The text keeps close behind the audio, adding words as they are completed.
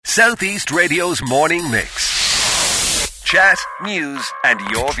Southeast Radio's morning mix. Chat, news and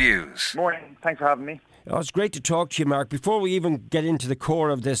your views. Morning. Thanks for having me. Oh, it's great to talk to you, Mark. Before we even get into the core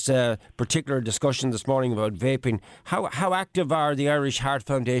of this particular discussion this morning about vaping, how active are the Irish Heart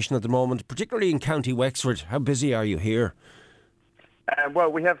Foundation at the moment, particularly in County Wexford? How busy are you here?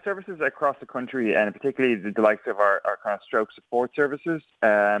 Well, we have services across the country, and particularly the likes of our kind of stroke support services.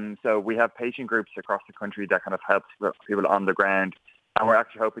 So we have patient groups across the country that kind of help people on the ground. And we're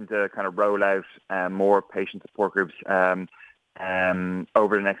actually hoping to kind of roll out more patient support groups over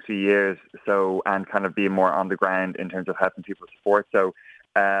the next few years. So, and kind of be more on the ground in terms of helping people support. So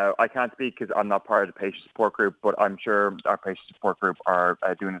I can't speak because I'm not part of the patient support group, but I'm sure our patient support group are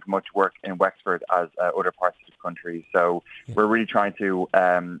doing as much work in Wexford as other parts of the country. So we're really trying to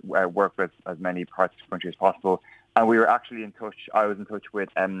work with as many parts of the country as possible. And we were actually in touch, I was in touch with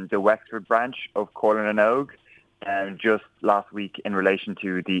the Wexford branch of Corlin and Ogue just last week in relation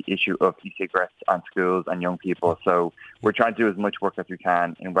to the issue of e-cigarettes on schools and young people. So we're trying to do as much work as we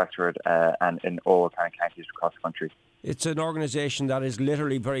can in Wexford and in all kind of counties across the country. It's an organisation that is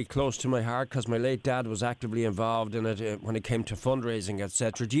literally very close to my heart because my late dad was actively involved in it when it came to fundraising,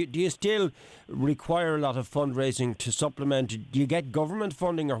 etc. Do you still require a lot of fundraising to supplement? Do you get government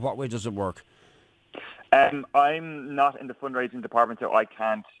funding, or what way does it work? I'm not in the fundraising department, so I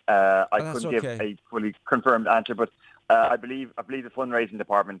can't. I couldn't give a fully confirmed answer, but I believe the fundraising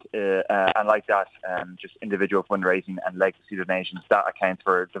department and like that, just individual fundraising and legacy donations, that accounts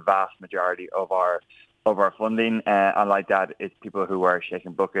for the vast majority of our funding. And like that, it's people who are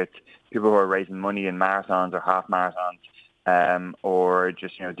shaking buckets, people who are raising money in marathons or half marathons, or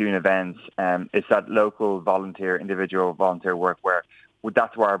just doing events. It's that local individual volunteer work where.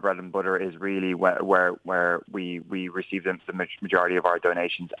 That's where our bread and butter is, really, where we receive the majority of our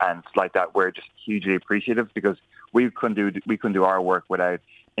donations, and like that, we're just hugely appreciative because we couldn't do our work without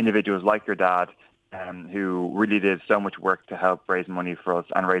individuals like your dad, who really did so much work to help raise money for us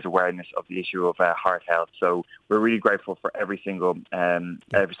and raise awareness of the issue of heart health. So we're really grateful for every single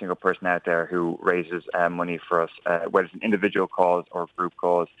person out there who raises money for us, whether it's an individual cause or a group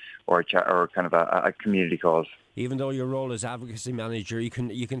cause or kind of a community cause. Even though your role as advocacy manager, you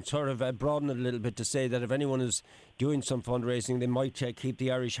can sort of broaden it a little bit to say that if anyone is doing some fundraising, they might keep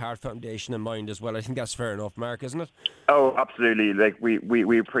the Irish Heart Foundation in mind as well. I think that's fair enough, Mark, isn't it? Oh, absolutely. Like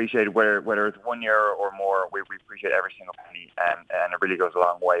we appreciate whether it's 1 year or more, we appreciate every single penny, and it really goes a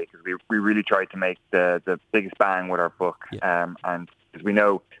long way because we really try to make the biggest bang with our book, and because we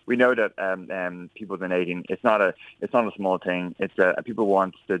know that people donating, it's not a small thing. It's people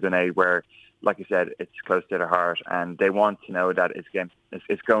want to donate where, like I said, it's close to their heart, and they want to know that it's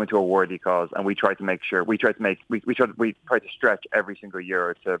going to a worthy cause. And we try to make sure we try to stretch every single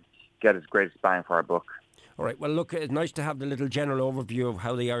year to get as great a bang for our book. All right. Well, look, it's nice to have the little general overview of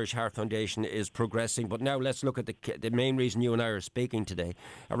how the Irish Heart Foundation is progressing. But now let's look at the main reason you and I are speaking today.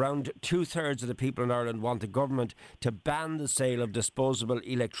 Around 2/3 of the people in Ireland want the government to ban the sale of disposable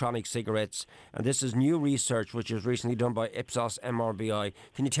electronic cigarettes. And this is new research which was recently done by Ipsos MRBI.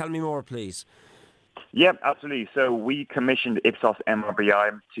 Can you tell me more, please? Yeah, absolutely. So we commissioned Ipsos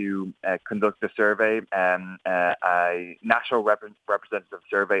MRBI to conduct a survey, a national representative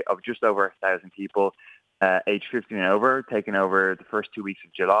survey of just over 1,000 people, age 15 and over, taken over the first 2 weeks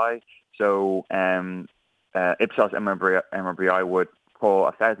of July. So Ipsos MRBI would call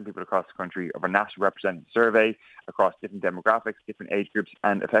 1,000 people across the country of a national representative survey across different demographics, different age groups,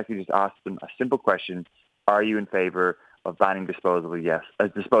 and effectively just ask them a simple question: are you in favour of banning disposable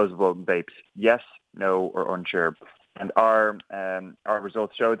vapes? Yes, no, or unsure. And our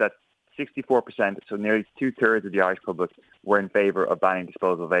results show that 64%, so nearly 2/3 of the Irish public, were in favour of banning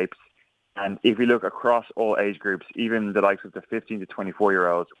disposable vapes. And if we look across all age groups, even the likes of the 15 to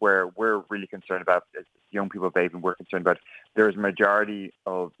 24-year-olds, where we're really concerned about young people vaping, we're concerned about, there's a majority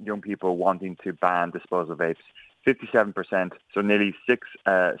of young people wanting to ban disposable vapes. 57%, so nearly 6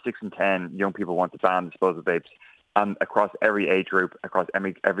 in 10 young people want to ban disposable vapes. And across every age group, across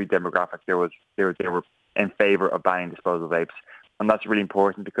every demographic, they were in favour of banning disposable vapes. And that's really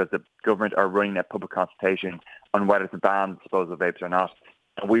important because the government are running a public consultation on whether to ban disposable vapes or not.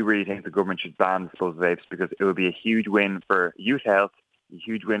 And we really think the government should ban disposable vapes because it would be a huge win for youth health, a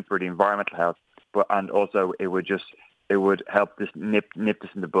huge win for the environmental health, and also it would help this nip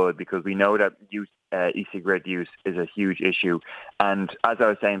this in the bud, because we know that e-cigarette use is a huge issue. And as I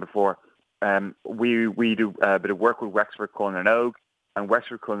was saying before, we do a bit of work with Wexford, Corlin and Ogue, and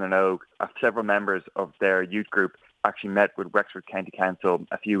Wexford, Corlin and Ogue, several members of their youth group actually met with Wexford County Council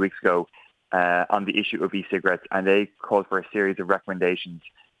a few weeks ago on the issue of e-cigarettes, and they called for a series of recommendations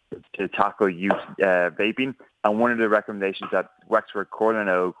to tackle youth vaping. And one of the recommendations that Wexford, Corlin and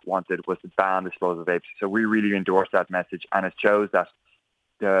Oak wanted was to ban disposable vapes. So we really endorsed that message, and it shows that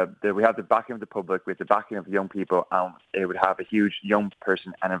we have the backing of the public, with the backing of young people, and it would have a huge young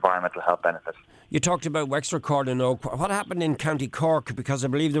person and environmental health benefit. You talked about Wexford, Corlin and Oak. What happened in County Cork? Because I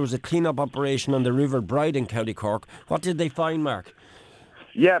believe there was a clean-up operation on the River Bride in County Cork. What did they find, Mark?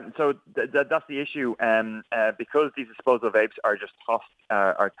 Yeah, so that's the issue. Because these disposable vapes are just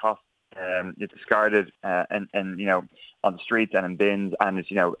tossed, discarded, and on the streets and in bins, and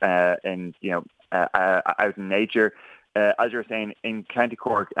it's out in nature. As you were saying, in County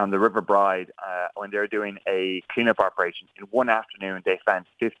Cork on the River Bride, when they're doing a cleanup operation, in one afternoon they found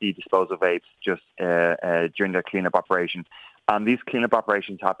 50 disposable vapes just during their cleanup operation. And these cleanup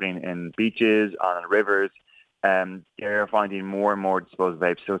operations happening in beaches, on rivers. They're finding more and more disposable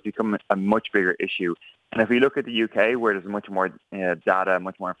vapes, so it's become a much bigger issue. And if we look at the UK, where there's much more data,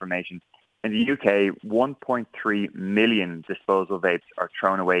 much more information, in the UK, 1.3 million disposable vapes are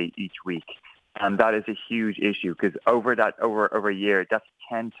thrown away each week. And that is a huge issue, because over a year, that's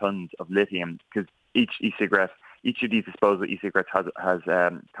 10 tons of lithium, because each of these disposable e-cigarettes has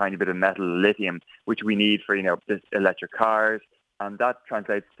tiny bit of metal lithium, which we need for electric cars, and that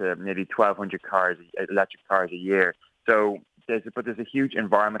translates to nearly 1,200 electric cars a year. So there's a huge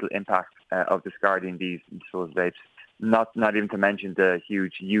environmental impact of discarding these disposable vapes. Not even to mention the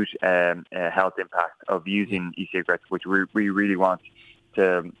huge health impact of using e-cigarettes, which we really want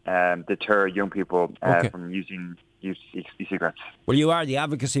to deter young people from using e-cigarettes. Well, you are the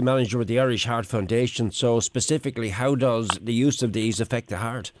advocacy manager with the Irish Heart Foundation, so specifically, how does the use of these affect the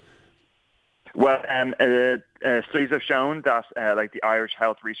heart? Well, studies have shown that, like the Irish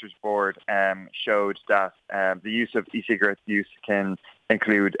Health Research Board showed that the use of e-cigarette use can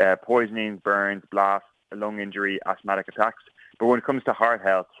include poisoning, burns, blasts, lung injury, asthmatic attacks. But when it comes to heart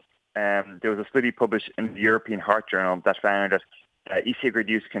health, there was a study published in the European Heart Journal that found that e-cigarette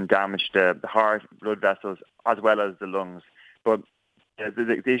use can damage the heart, blood vessels, as well as the lungs. But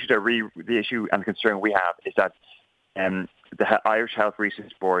the issue and concern we have is that the Irish Health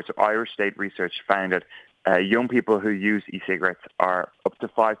Research Board, so Irish State Research, found that young people who use e-cigarettes are up to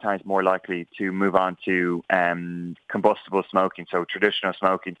 5 times more likely to move on to combustible smoking, so traditional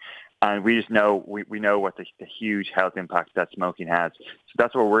smoking. And we just know, we know what the huge health impact that smoking has. So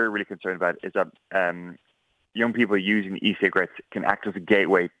that's what we're really concerned about, is that young people using e-cigarettes can act as a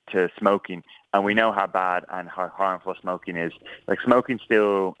gateway to smoking. And we know how bad and how harmful smoking is. Like, smoking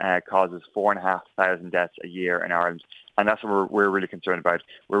still causes 4,500 deaths a year in Ireland. And that's what we're really concerned about.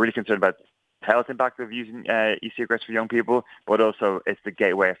 We're really concerned about the health impact of using e-cigarettes for young people, but also it's the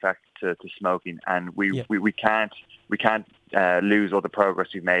gateway effect to smoking. And we can't lose all the progress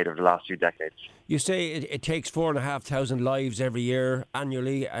we've made over the last few decades. You say it takes 4,500 lives every year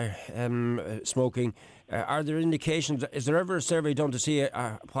annually, smoking. Are there indications, is there ever a survey done to see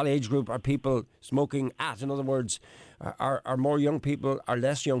what age group are people smoking at? In other words, are more young people, are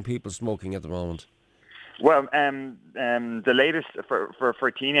less young people smoking at the moment? Well, the latest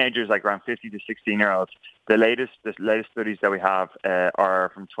for teenagers, like around 50 to 16-year-olds, the latest studies that we have are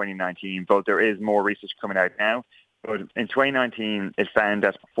from 2019, but there is more research coming out now. But in 2019, it found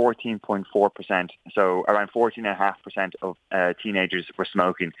that 14.4%, so around 14.5% of teenagers were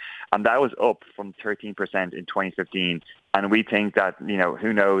smoking, and that was up from 13% in 2015. And we think that,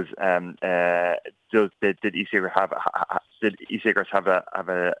 who knows, did e-cigarettes have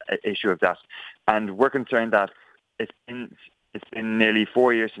a issue of that? And we're concerned that it's been nearly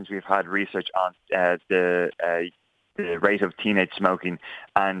 4 years since we've had research on the rate of teenage smoking,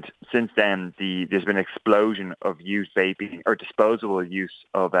 and since then there's been an explosion of youth vaping or disposable use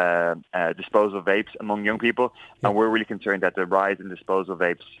of disposable vapes among young people, and we're really concerned that the rise in disposable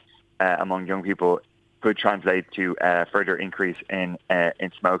vapes among young people could translate to further increase in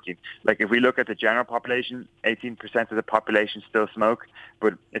smoking. Like, if we look at the general population, 18% of the population still smoke.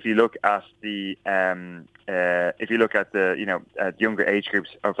 But if you look at the younger age groups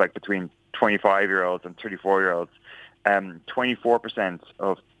of like between 25-year-olds and 34-year-olds, 24%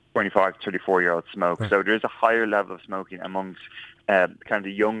 of 25 to 34-year-olds smoke. So there's a higher level of smoking amongst kind of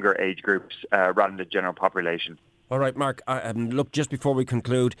the younger age groups rather than the general population. All right, Mark, look, just before we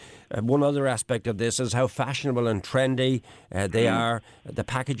conclude, one other aspect of this is how fashionable and trendy they are, the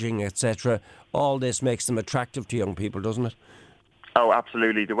packaging, etc. All this makes them attractive to young people, doesn't it? Oh,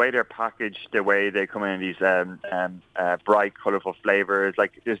 absolutely. The way they're packaged, the way they come in these bright, colourful flavours,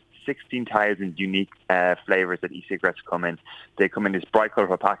 like there's 16,000 unique flavours that e-cigarettes come in. They come in this bright,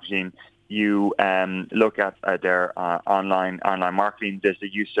 colourful packaging. you look at their online marketing. There's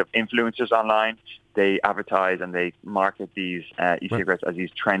the use of influencers online. They advertise and they market these e-cigarettes as these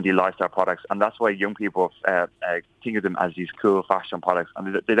trendy lifestyle products, and that's why young people think of them as these cool fashion products,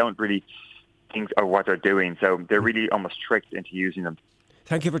 and they don't really think of what they're doing, so they're really almost tricked into using them.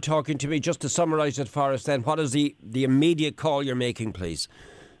 Thank you for talking to me. Just to summarise it for us then, what is the immediate call you're making, please?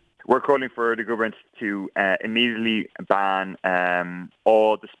 We're calling for the government to immediately ban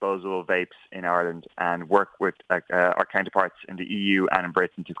all disposable vapes in Ireland and work with our counterparts in the EU and in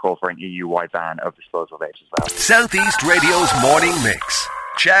Britain to call for an EU-wide ban of disposable vapes as well. Southeast Radio's morning mix.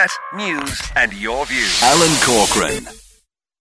 Chat, news and your views. Alan Corcoran.